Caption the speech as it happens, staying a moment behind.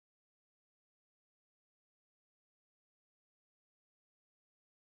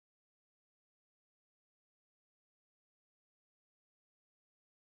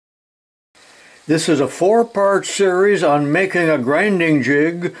This is a 4-part series on making a grinding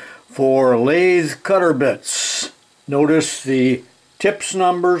jig for lathe cutter bits. Notice the tips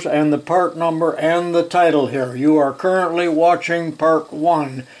numbers and the part number and the title here. You are currently watching part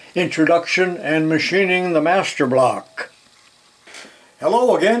 1, Introduction and Machining the Master Block.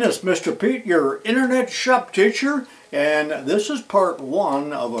 Hello again, it's Mr. Pete, your internet shop teacher, and this is part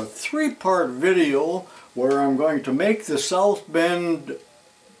 1 of a 3-part video where I'm going to make the South Bend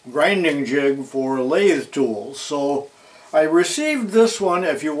grinding jig for lathe tools. So I received this one,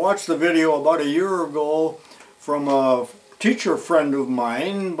 if you watched the video about a year ago, from a teacher friend of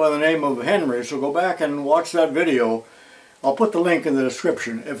mine by the name of Henry, so go back and watch that video. I'll put the link in the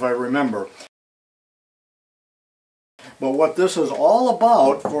description if I remember. But what this is all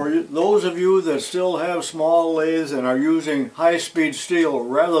about, for those of you that still have small lathes and are using high-speed steel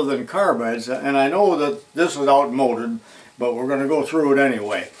rather than carbides, and I know that this is outmoded, but we're going to go through it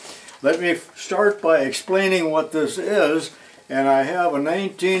anyway. Let me start by explaining what this is, and I have a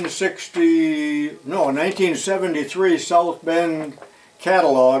 1973 South Bend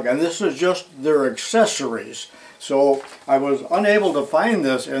catalog, and this is just their accessories. So I was unable to find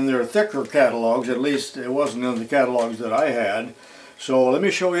this in their thicker catalogs, at least it wasn't in the catalogs that I had. So let me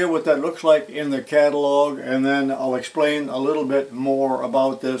show you what that looks like in the catalog, and then I'll explain a little bit more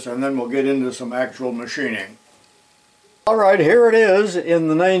about this, and then we'll get into some actual machining. Alright, here it is in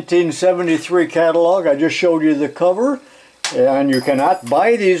the 1973 catalog. I just showed you the cover, and you cannot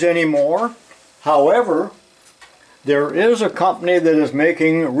buy these anymore. However, there is a company that is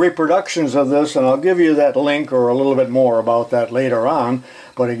making reproductions of this, and I'll give you that link or a little bit more about that later on.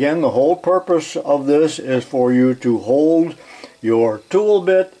 But again, the whole purpose of this is for you to hold your tool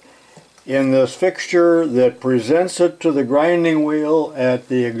bit in this fixture that presents it to the grinding wheel at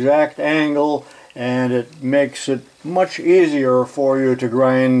the exact angle, and it makes it much easier for you to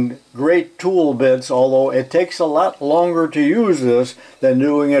grind great tool bits, although it takes a lot longer to use this than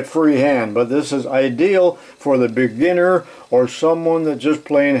doing it freehand. But this is ideal for the beginner or someone that just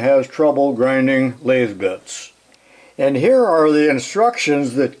plain has trouble grinding lathe bits. And here are the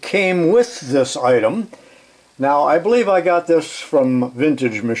instructions that came with this item. Now, I believe I got this from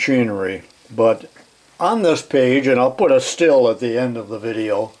Vintage Machinery, but on this page, and I'll put a still at the end of the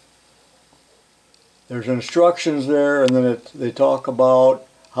video, there's instructions there, and then they talk about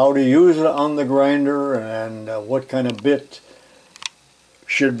how to use it on the grinder and what kind of bit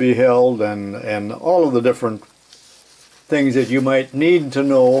should be held, and all of the different things that you might need to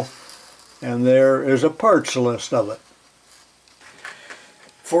know, and there is a parts list of it.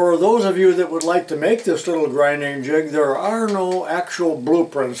 For those of you that would like to make this little grinding jig, there are no actual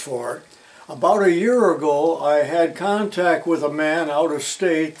blueprints for it. About a year ago, I had contact with a man out of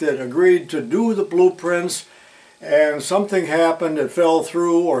state that agreed to do the blueprints, and something happened, it fell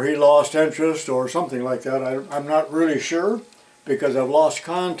through, or he lost interest, or something like that. I'm not really sure, because I've lost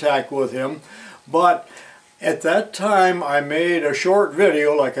contact with him. But at that time, I made a short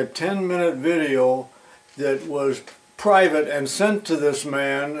video, like a 10-minute video, that was private and sent to this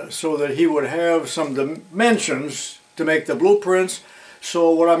man so that he would have some dimensions to make the blueprints.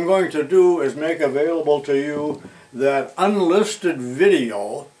 So what I'm going to do is make available to you that unlisted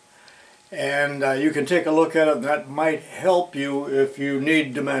video, and you can take a look at it, and that might help you if you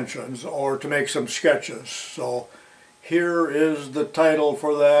need dimensions or to make some sketches. So here is the title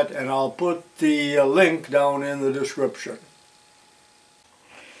for that, and I'll put the link down in the description.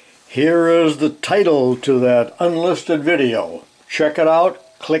 Here is the title to that unlisted video. Check it out,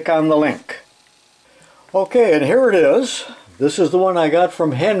 click on the link. Okay, and here it is. This is the one I got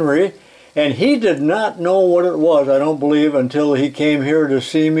from Henry, and he did not know what it was, I don't believe, until he came here to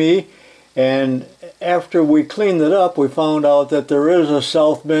see me. And after we cleaned it up, we found out that there is a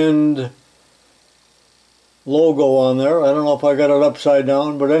South Bend logo on there. I don't know if I got it upside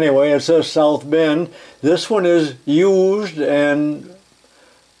down, but anyway, it says South Bend. This one is used and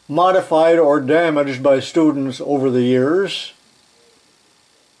modified or damaged by students over the years.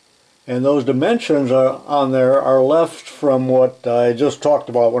 And those dimensions on there are left from what I just talked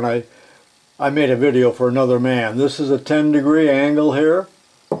about when I made a video for another man. This is a 10-degree angle here.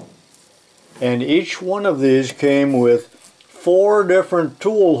 And each one of these came with 4 different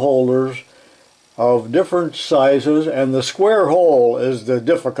tool holders of different sizes. And the square hole is the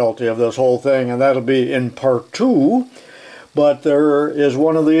difficulty of this whole thing, and that'll be in part 2. But there is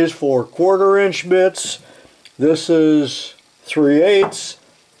one of these for 1/4-inch bits. This is 3/8.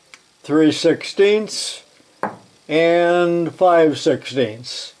 3/16 and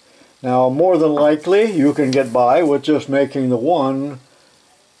 5/16. Now, more than likely you can get by with just making the one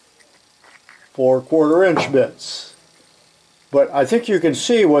for 1/4-inch bits. But I think you can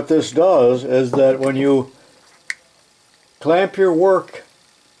see what this does is that when you clamp your work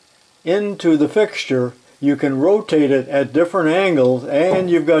into the fixture, you can rotate it at different angles, and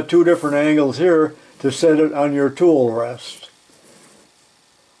you've got two different angles here to set it on your tool rest.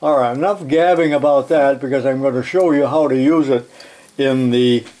 Alright, enough gabbing about that, because I'm going to show you how to use it in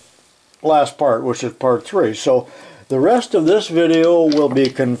the last part, which is part 3. So the rest of this video will be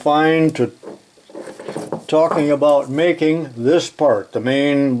confined to talking about making this part, the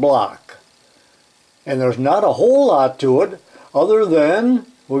main block. And there's not a whole lot to it other than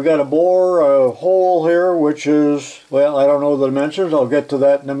we've got to bore a hole here, which is, well, I don't know the dimensions, I'll get to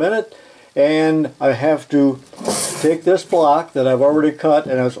that in a minute. And I have to take this block that I've already cut,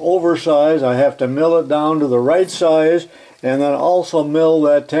 and it's oversized. I have to mill it down to the right size, and then also mill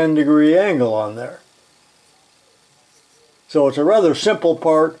that 10-degree angle on there. So it's a rather simple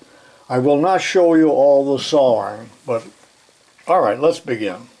part. I will not show you all the sawing, but alright, let's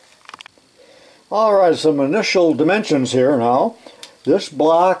begin. Alright, some initial dimensions here now. This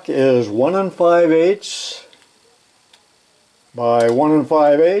block is 1 5/8 by 1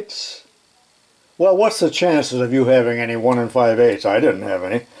 5/8. Well, what's the chances of you having any 1 5/8? I didn't have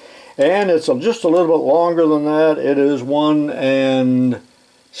any. And it's just a little bit longer than that. It is 1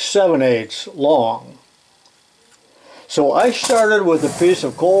 7/8 long. So I started with a piece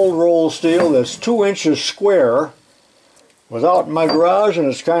of cold rolled steel that's 2 inches square. It was out in my garage and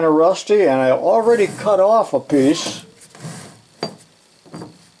it's kind of rusty, and I already cut off a piece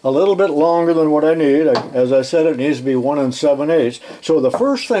a little bit longer than what I need. As I said, it needs to be 1 7/8. So the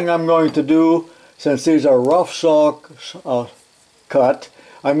first thing I'm going to do, since these are rough saw cut,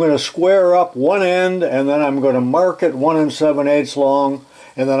 I'm going to square up one end, and then I'm going to mark it 1 7/8 long,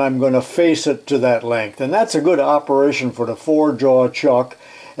 and then I'm going to face it to that length. And that's a good operation for the 4-jaw chuck,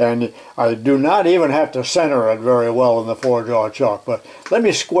 and I do not even have to center it very well in the 4-jaw chuck. But let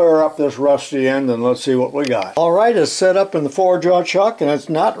me square up this rusty end and let's see what we got. Alright, it's set up in the 4-jaw chuck, and it's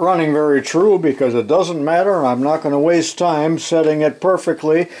not running very true because it doesn't matter, and I'm not going to waste time setting it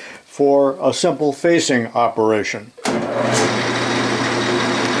perfectly for a simple facing operation.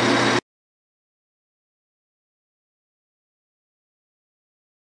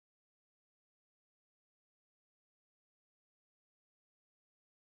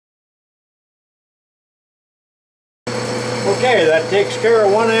 Okay, that takes care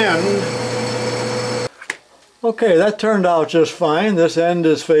of one end. Okay, that turned out just fine. This end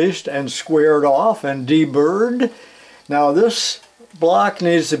is faced and squared off and deburred. Now this block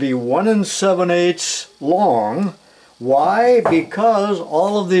needs to be 1 7/8 long. Why? Because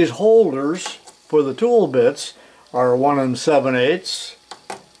all of these holders for the tool bits are 1 7/8.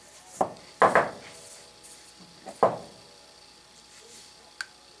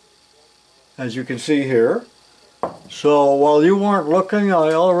 As you can see here. So while you weren't looking,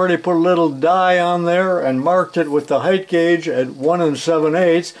 I already put a little die on there and marked it with the height gauge at 1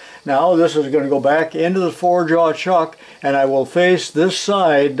 7/8. Now this is going to go back into the 4-jaw chuck, and I will face this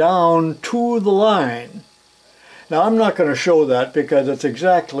side down to the line. Now I'm not going to show that because it's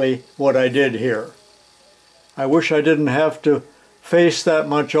exactly what I did here. I wish I didn't have to face that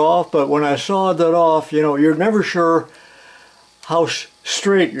much off, but when I sawed that off, you know, you're never sure how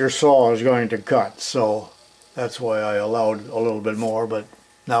straight your saw is going to cut. So that's why I allowed a little bit more, but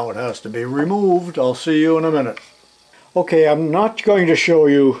now it has to be removed. I'll see you in a minute. Okay, I'm not going to show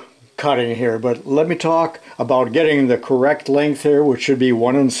you cutting here, but let me talk about getting the correct length here, which should be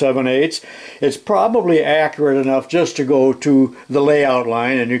 1 7/8. It's probably accurate enough just to go to the layout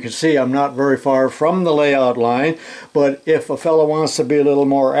line, and you can see I'm not very far from the layout line, but if a fellow wants to be a little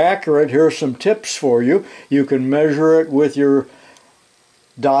more accurate, here's some tips for you. You can measure it with your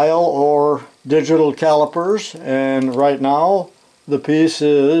dial or digital calipers, and right now the piece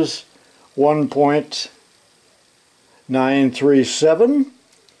is 1.937,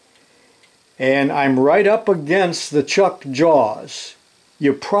 and I'm right up against the chuck jaws.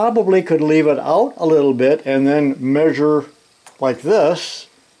 You probably could leave it out a little bit and then measure like this.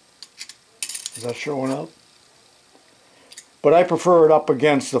 Is that showing up? But I prefer it up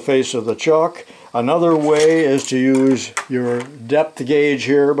against the face of the chuck. Another way is to use your depth gauge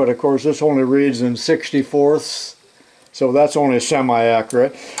here, but of course this only reads in 64ths, so that's only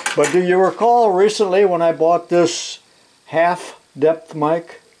semi-accurate. But do you recall recently when I bought this half depth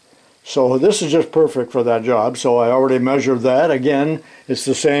mic? So this is just perfect for that job, so I already measured that. Again, it's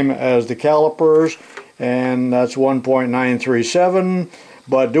the same as the calipers, and that's 1.937,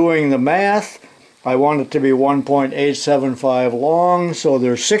 but doing the math, I want it to be 1.875 long, so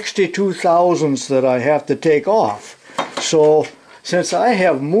there's 62 thousandths that I have to take off. So since I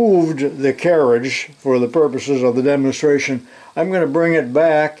have moved the carriage for the purposes of the demonstration, I'm going to bring it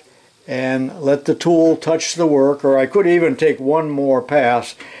back and let the tool touch the work, or I could even take one more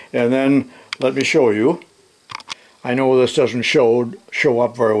pass and then let me show you. I know this doesn't show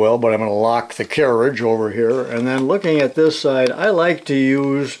up very well, but I'm going to lock the carriage over here, and then looking at this side, I like to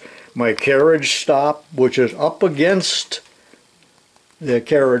use my carriage stop, which is up against the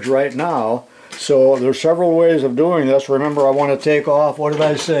carriage right now. So there's several ways of doing this. Remember, I want to take off, what did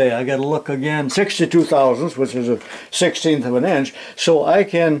I say? I got to look again, 62 thousandths, which is a 16th of an inch. So I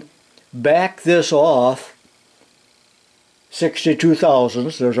can back this off 62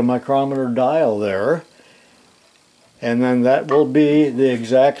 thousandths. There's a micrometer dial there. And then that will be the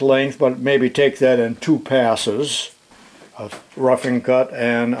exact length, but maybe take that in 2 passes. A roughing cut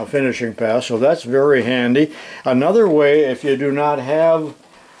and a finishing pass. So that's very handy. Another way, if you do not have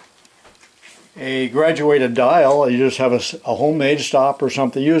a graduated dial, you just have a homemade stop or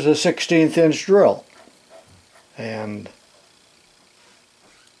something, use a 16th inch drill. And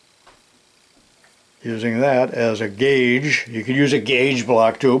using that as a gauge, you could use a gauge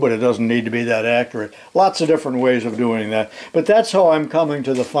block too, but it doesn't need to be that accurate. Lots of different ways of doing that. But that's how I'm coming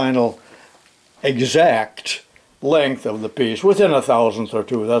to the final exact length of the piece, within a thousandth or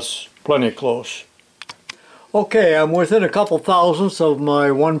two. That's plenty close. Okay, I'm within a couple thousandths of my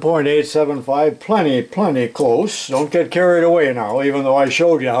 1.875, plenty close. Don't get carried away now, even though I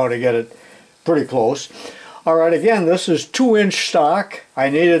showed you how to get it pretty close. Alright, again, this is 2-inch stock. I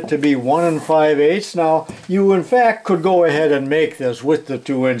need it to be 1 5/8. Now, you in fact could go ahead and make this with the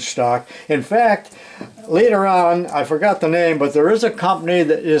 2-inch stock. In fact, later on, I forgot the name, but there is a company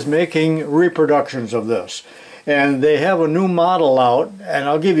that is making reproductions of this. And they have a new model out, and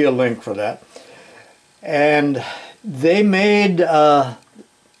I'll give you a link for that. And they made 5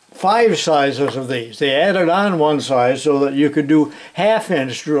 sizes of these. They added on one size so that you could do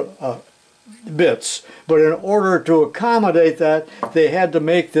 1/2-inch bits. But in order to accommodate that, they had to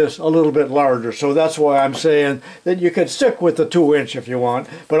make this a little bit larger. So that's why I'm saying that you could stick with the 2-inch if you want.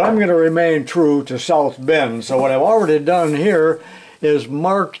 But I'm going to remain true to South Bend. So what I've already done here is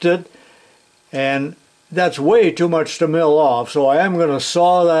marked it, and that's way too much to mill off, so I am going to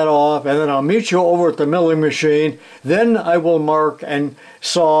saw that off, and then I'll meet you over at the milling machine. Then I will mark and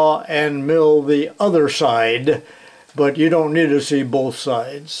saw and mill the other side, but you don't need to see both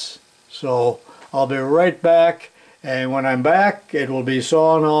sides. So I'll be right back, and when I'm back it will be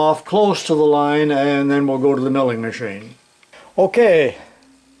sawn off close to the line, and then we'll go to the milling machine. Okay,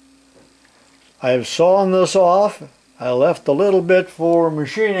 I've sawn this off. I left a little bit for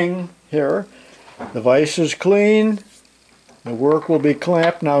machining here. The vise is clean. The work will be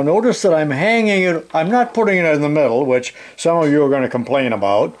clamped. Now notice that I'm hanging it, I'm not putting it in the middle, which some of you are going to complain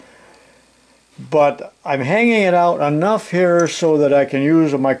about, but I'm hanging it out enough here so that I can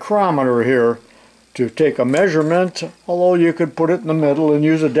use a micrometer here to take a measurement, although you could put it in the middle and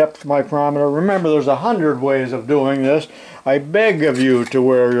use a depth micrometer. Remember, there's 100 ways of doing this. I beg of you to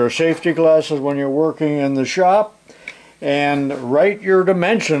wear your safety glasses when you're working in the shop, and write your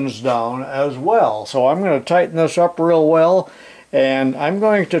dimensions down as well. So I'm going to tighten this up real well, and I'm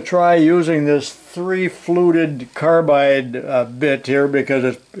going to try using this 3-fluted carbide bit here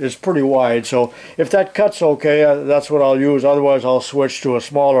because it's pretty wide. So if that cuts okay, that's what I'll use. Otherwise I'll switch to a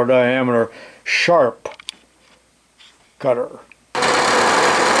smaller diameter sharp cutter.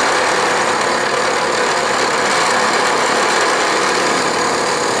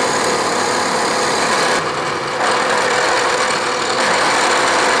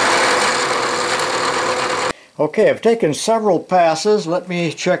 Okay, I've taken several passes. Let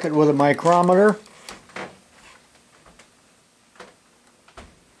me check it with a micrometer.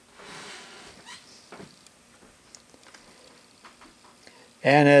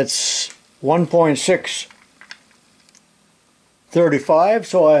 And it's 1.635,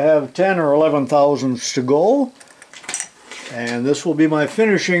 so I have 10 or 11 thousandths to go. And this will be my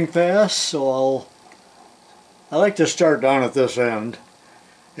finishing pass, so I like to start down at this end.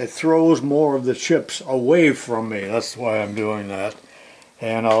 It throws more of the chips away from me. That's why I'm doing that.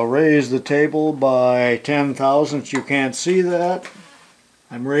 And I'll raise the table by 10 thousandths. You can't see that.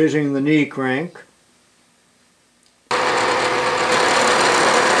 I'm raising the knee crank.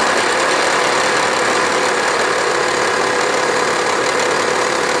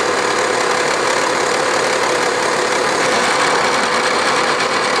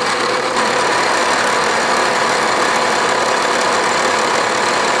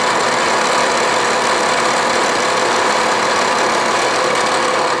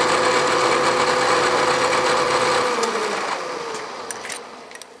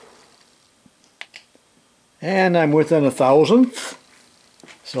 And I'm within 1/1000th,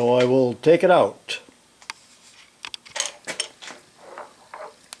 so I will take it out.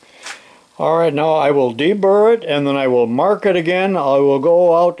 Alright, now I will deburr it and then I will mark it again. I will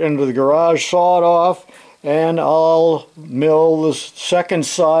go out into the garage, saw it off, and I'll mill the second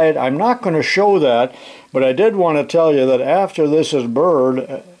side. I'm not going to show that, but I did want to tell you that after this is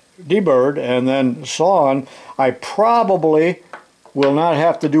deburred and then sawn, I probably will not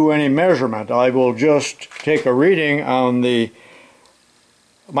have to do any measurement. I will just take a reading on the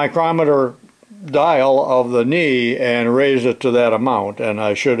micrometer dial of the knee and raise it to that amount, and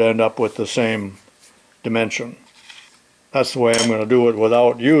I should end up with the same dimension. That's the way I'm going to do it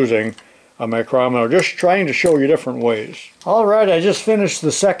without using a micrometer, just trying to show you different ways. Alright, I just finished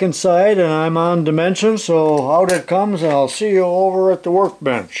the second side and I'm on dimension, so out it comes, and I'll see you over at the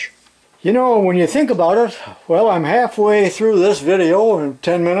workbench. You know, when you think about it, well, I'm halfway through this video in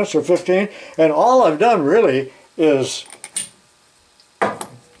 10 minutes or 15, and all I've done really is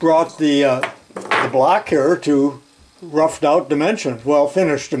brought the block here to roughed out dimensions, well,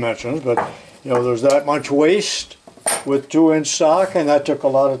 finished dimensions, but you know, there's that much waste with 2-inch stock, and that took a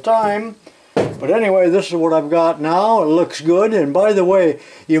lot of time. But anyway, this is what I've got now. It looks good. And by the way,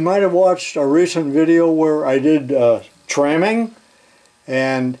 you might have watched a recent video where I did tramming,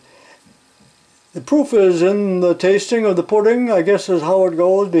 and the proof is in the tasting of the pudding, I guess is how it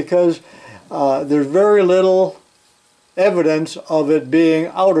goes, because there's very little evidence of it being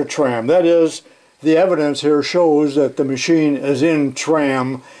out of tram. That is, the evidence here shows that the machine is in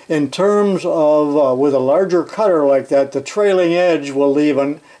tram. In terms of, with a larger cutter like that, the trailing edge will leave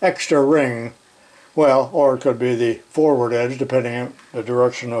an extra ring. Well, or it could be the forward edge, depending on the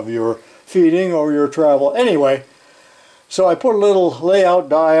direction of your feeding or your travel. Anyway, so I put a little layout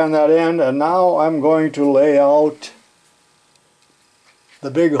die on that end, and now I'm going to lay out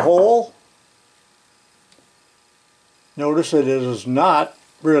the big hole. Notice it is not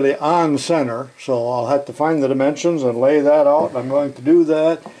really on center, so I'll have to find the dimensions and lay that out. I'm going to do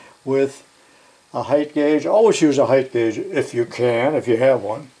that with a height gauge. Always use a height gauge if you can, if you have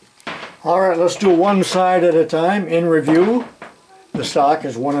one. Alright, let's do one side at a time. In review, the stock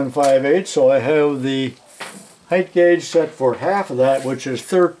is 1 5/8, so I have the height gauge set for half of that, which is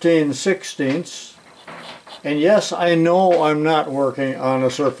 13/16. And yes, I know I'm not working on a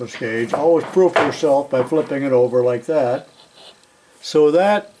surface gauge. Always proof yourself by flipping it over like that. So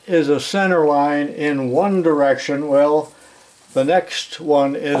that is a center line in one direction. Well, the next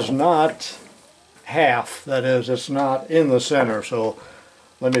one is not half. That is, it's not in the center. So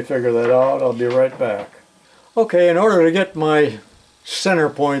let me figure that out. I'll be right back. Okay, in order to get my center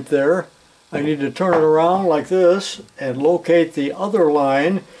point there, I need to turn it around like this and locate the other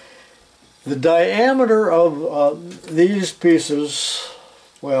line. The diameter of these pieces,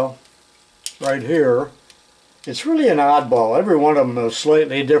 well, right here, it's really an oddball. Every one of them is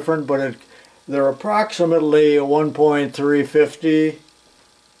slightly different, but they're approximately 1.350.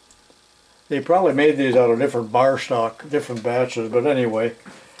 They probably made these out of different bar stock, different batches, but anyway,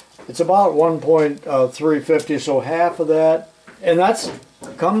 it's about 1.350, so half of that, and that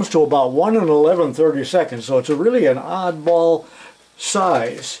comes to about 1 11/32, so it's really an oddball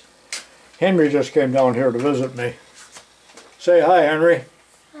size. Henry just came down here to visit me. Say hi, Henry.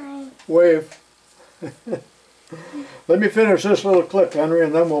 Hi. Wave. Let me finish this little clip, Henry,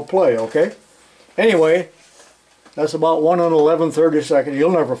 and then we'll play, okay? Anyway, that's about 1 11/32.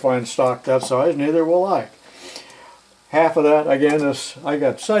 You'll never find stock that size, neither will I. Half of that, again, is, I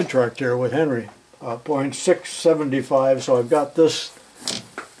got sidetracked here with Henry, 0.675, so I've got this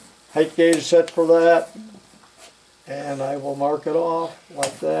height gauge set for that, and I will mark it off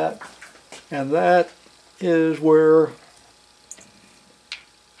like that, and that is where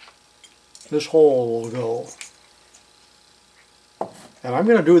this hole will go. And I'm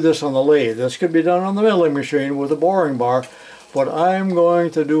going to do this on the lathe. This could be done on the milling machine with a boring bar, but I'm going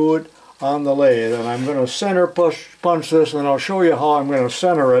to do it on the lathe, and I'm going to center punch this, and I'll show you how I'm going to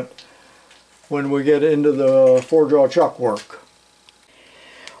center it when we get into the four-jaw chuck work.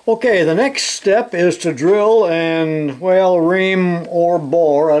 Okay, the next step is to drill and, well, ream or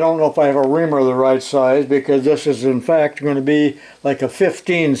bore. I don't know if I have a reamer the right size, because this is in fact going to be like a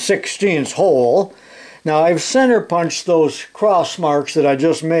 15/16 hole. Now I've center punched those cross marks that I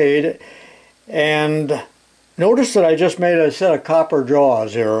just made, and notice that I just made a set of copper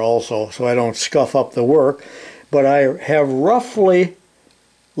jaws here also, so I don't scuff up the work, but I have roughly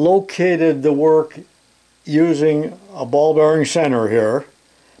located the work using a ball bearing center here.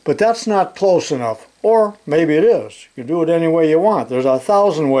 But that's not close enough, or maybe it is. You can do it any way you want. There's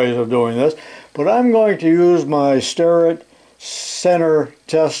 1,000 ways of doing this, but I'm going to use my Starrett center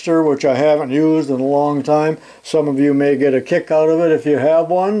tester, which I haven't used in a long time. Some of you may get a kick out of it if you have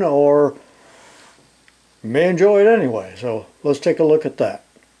one, or you may enjoy it anyway. So let's take a look at that.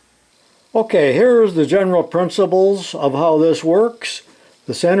 Okay, here's the general principles of how this works.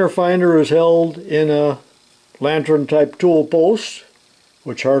 The center finder is held in a lantern type tool post,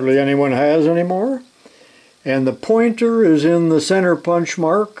 which hardly anyone has anymore. And the pointer is in the center punch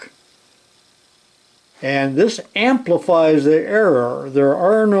mark. And this amplifies the error. There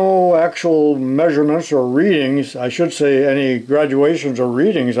are no actual measurements or readings, I should say any graduations or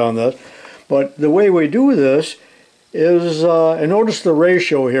readings on this. But the way we do this is, and notice the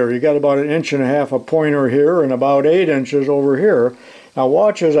ratio here. You got about 1.5 inches of pointer here and about 8 inches over here. Now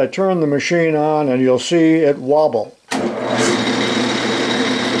watch as I turn the machine on and you'll see it wobble.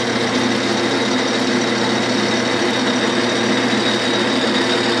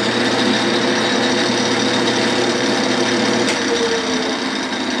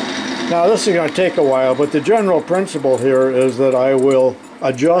 Now this is going to take a while, but the general principle here is that I will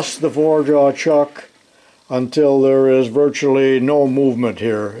adjust the 4-jaw chuck until there is virtually no movement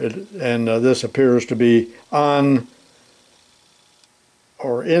here. This appears to be on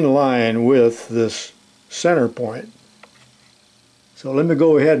or in line with this center point. So let me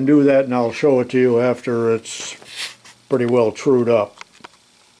go ahead and do that, and I'll show it to you after it's pretty well trued up.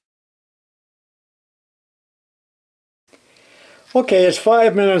 Okay, it's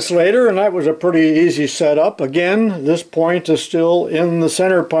 5 minutes later, and that was a pretty easy setup. Again, this point is still in the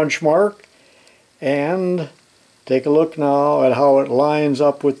center punch mark, and take a look now at how it lines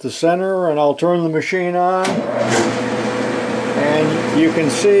up with the center, and I'll turn the machine on, and you can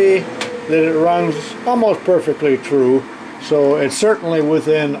see that it runs almost perfectly true. So it's certainly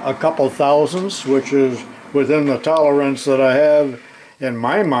within a couple thousandths, which is within the tolerance that I have in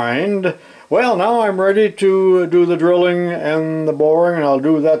my mind. Well, now I'm ready to do the drilling and the boring, and I'll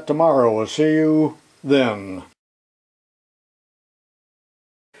do that tomorrow. We'll see you then.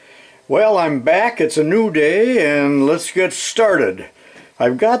 Well, I'm back. It's a new day, and let's get started.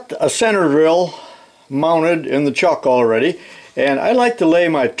 I've got a center drill mounted in the chuck already, and I like to lay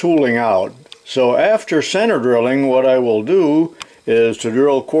my tooling out. So after center drilling, what I will do is to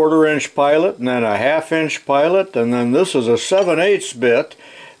drill 1/4 inch pilot, and then a 1/2 inch pilot, and then this is a 7/8 bit.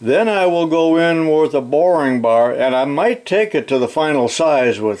 Then I will go in with a boring bar, and I might take it to the final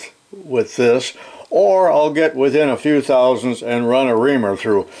size with this, or I'll get within a few thousandths and run a reamer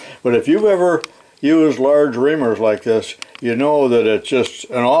through. But if you've ever used large reamers like this, you know that it's just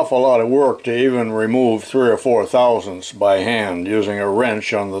an awful lot of work to even remove 3 or 4 thousandths by hand using a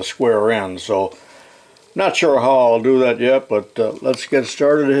wrench on the square end. So not sure how I'll do that yet, but let's get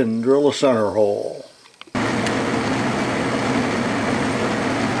started and drill a center hole.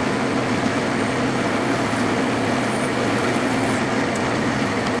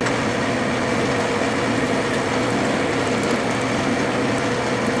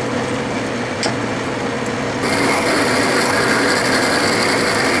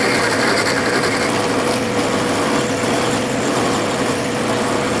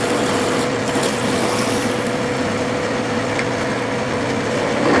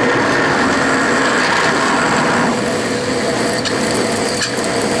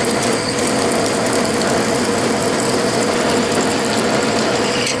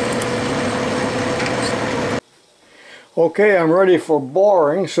 Okay, I'm ready for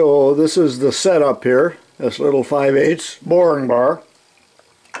boring, so this is the setup here, this little 5/8 boring bar.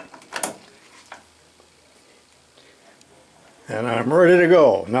 And I'm ready to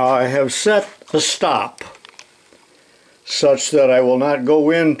go. Now I have set a stop such that I will not go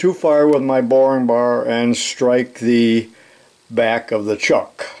in too far with my boring bar and strike the back of the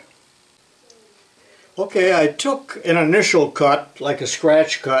chuck. Okay, I took an initial cut, like a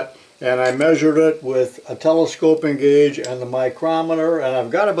scratch cut, and I measured it with a telescoping gauge and the micrometer, and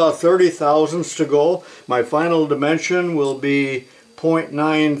I've got about 30 thousandths to go. My final dimension will be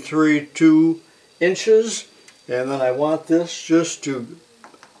 0.932 inches, and then I want this just to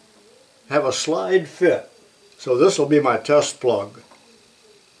have a slide fit. So this will be my test plug.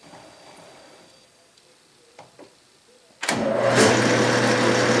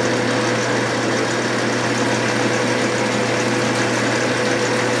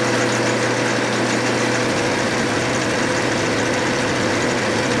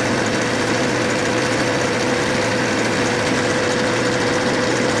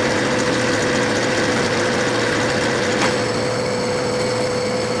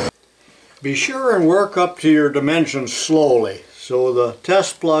 Be sure and work up to your dimensions slowly. So the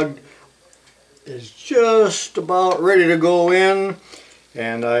test plug is just about ready to go in,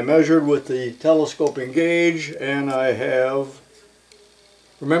 And I measured with the telescoping gauge, and I have,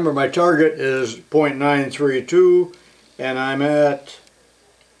 remember my target is 0.932, and I'm at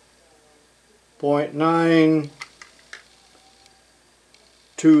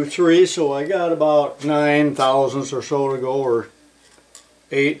 0.923, so I got about 9 thousandths or so to go, or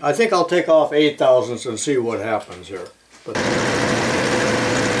 8. I think I'll take off 8 thousandths and see what happens here. But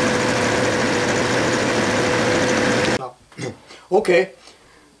okay,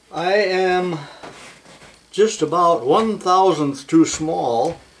 I am just about 1/1000th too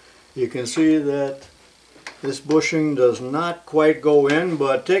small. You can see that this bushing does not quite go in,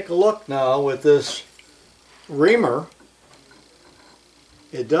 but take a look now with this reamer.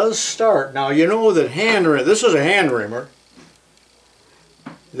 It does start. Now you know that this is a hand reamer.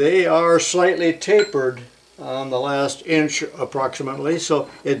 They are slightly tapered on the last inch approximately, so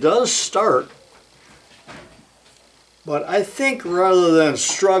it does start. But I think rather than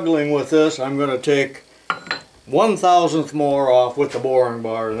struggling with this, I'm going to take 1/1000th more off with the boring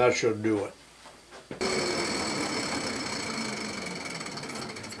bar, and that should do it.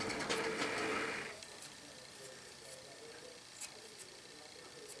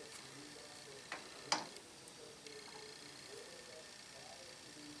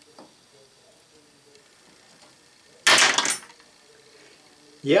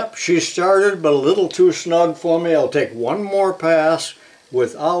 Yep, she started, but a little too snug for me. I'll take one more pass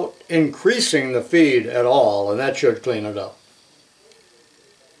without increasing the feed at all, and that should clean it up.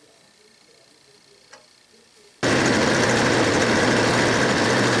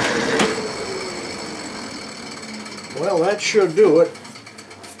 Well, that should do it.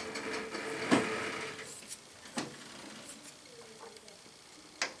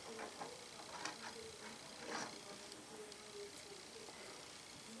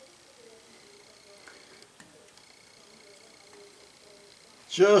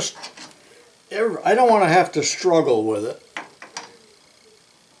 I don't want to have to struggle with it.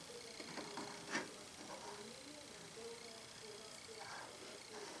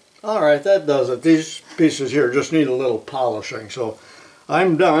 Alright, that does it. These pieces here just need a little polishing. So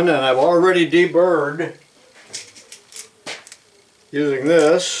I'm done, and I've already deburred using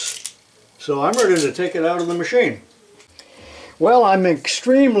this. So I'm ready to take it out of the machine. Well, I'm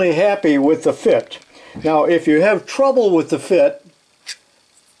extremely happy with the fit. Now, if you have trouble with the fit,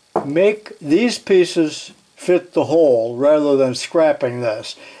 make these pieces fit the hole rather than scrapping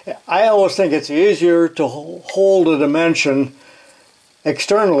this. I always think it's easier to hold a dimension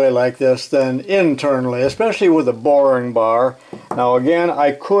externally like this than internally, especially with a boring bar. Now again,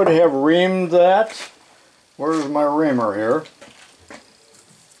 I could have reamed that. Where's my reamer here?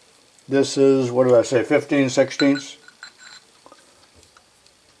 This is, what did I say, 15/16?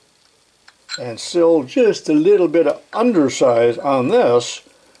 And still just a little bit of undersize on this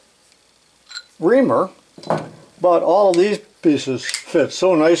reamer, but all of these pieces fit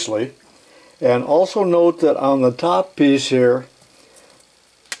so nicely. And also note that on the top piece here,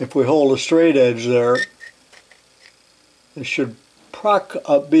 if we hold a straight edge there, it should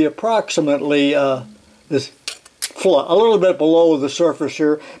be approximately a little bit below the surface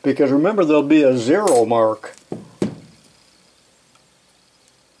here, because remember there'll be a 0 mark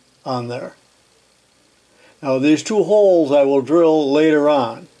on there. Now these 2 holes I will drill later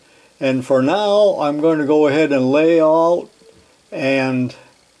on. And for now, I'm going to go ahead and lay out and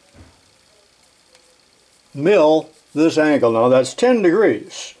mill this angle. Now that's 10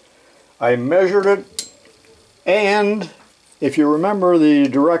 degrees. I measured it, and if you remember the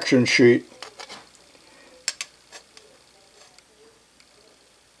direction sheet,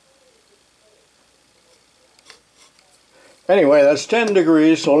 anyway, that's 10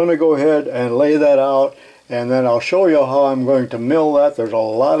 degrees, so let me go ahead and lay that out. And then I'll show you how I'm going to mill that. There's a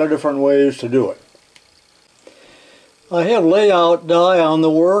lot of different ways to do it. I have layout die on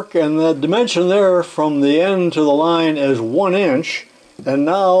the work, and the dimension there from the end to the line is 1 inch. And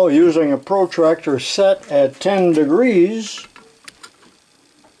now, using a protractor set at 10 degrees,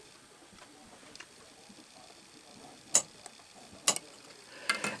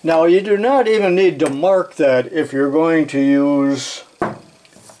 now you do not even need to mark that if you're going to use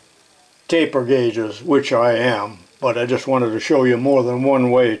taper gauges, which I am, but I just wanted to show you more than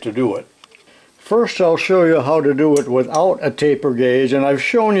one way to do it. First, I'll show you how to do it without a taper gauge, and I've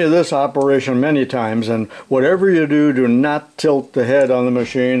shown you this operation many times, and whatever you do, do not tilt the head on the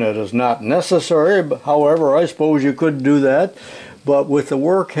machine. It is not necessary, but however, I suppose you could do that, but with the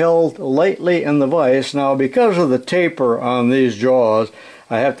work held lightly in the vise. Now, because of the taper on these jaws,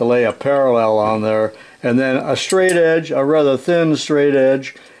 I have to lay a parallel on there, and then a straight edge, a rather thin straight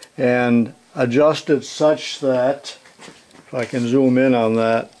edge, and adjust it such that if I can zoom in on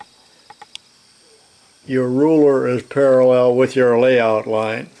that, your ruler is parallel with your layout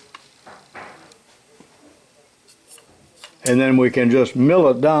line. And then we can just mill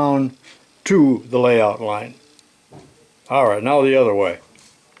it down to the layout line. Alright, now the other way.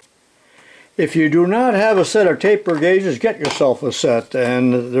 If you do not have a set of taper gauges, get yourself a set.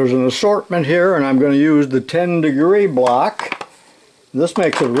 And there's an assortment here, and I'm going to use the 10-degree block. This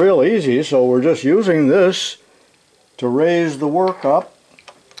makes it real easy, so we're just using this to raise the work up.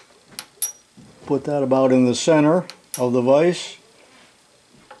 Put that about in the center of the vise.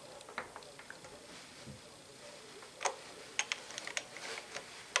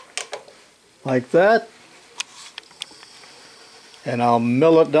 Like that. And I'll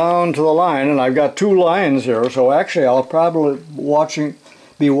mill it down to the line, and I've got two lines here, so actually I'll probably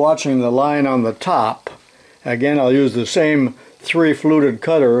be watching the line on the top. Again, I'll use the same 3-fluted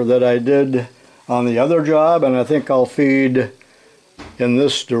cutter that I did on the other job, and I think I'll feed in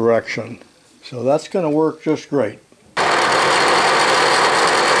this direction. So that's going to work just great.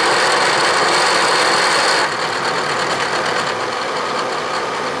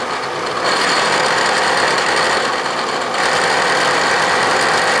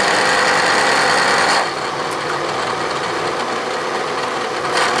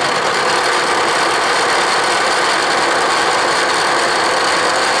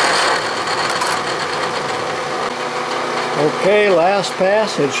 Okay, last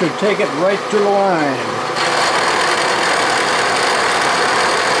pass. It should take it right to the line.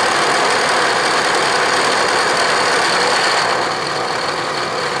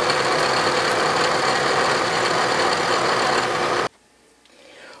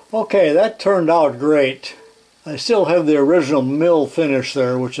 Okay, that turned out great. I still have the original mill finish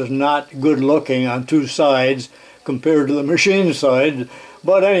there, which is not good looking on two sides compared to the machine side.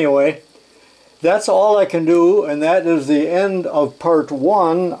 But anyway, that's all I can do, and that is the end of part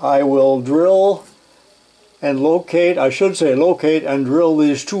 1. I will drill and locate, I should say locate and drill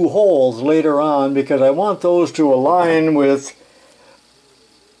these 2 holes later on, because I want those to align with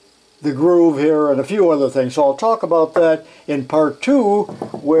the groove here and a few other things. So I'll talk about that in part 2,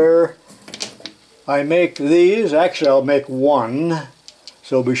 where I make these. Actually, I'll make 1.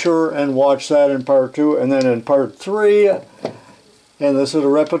 So be sure and watch that in part 2. And then in part 3, and this is a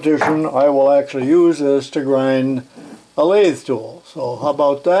repetition, I will actually use this to grind a lathe tool. So how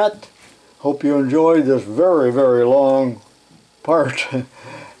about that? Hope you enjoyed this very, very long part.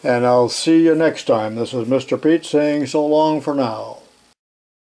 And I'll see you next time. This is Mr. Pete saying so long for now.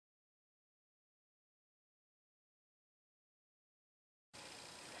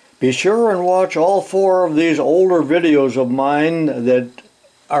 Be sure and watch all 4 of these older videos of mine that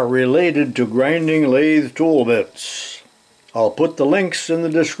are related to grinding lathe tool bits. I'll put the links in the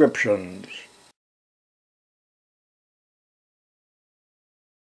descriptions.